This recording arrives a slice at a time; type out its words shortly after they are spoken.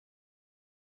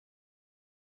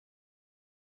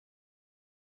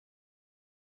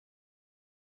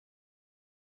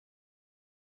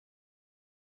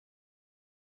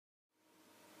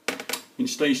In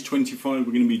stage 25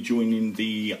 we're going to be joining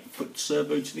the foot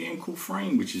servo to the ankle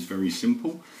frame, which is very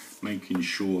simple. Making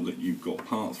sure that you've got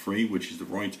part 3, which is the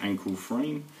right ankle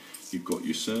frame, you've got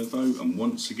your servo, and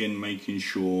once again making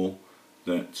sure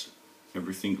that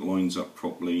everything lines up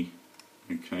properly.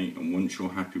 Okay, and once you're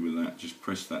happy with that, just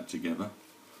press that together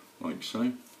like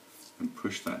so and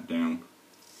push that down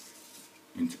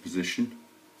into position.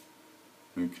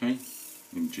 Okay,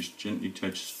 and just gently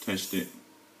test it,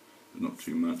 but not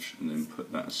too much, and then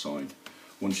put that aside.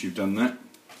 Once you've done that,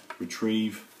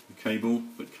 retrieve the cable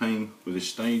that came with this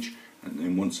stage, and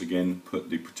then once again put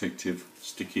the protective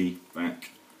sticky back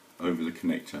over the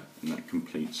connector, and that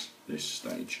completes this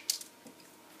stage.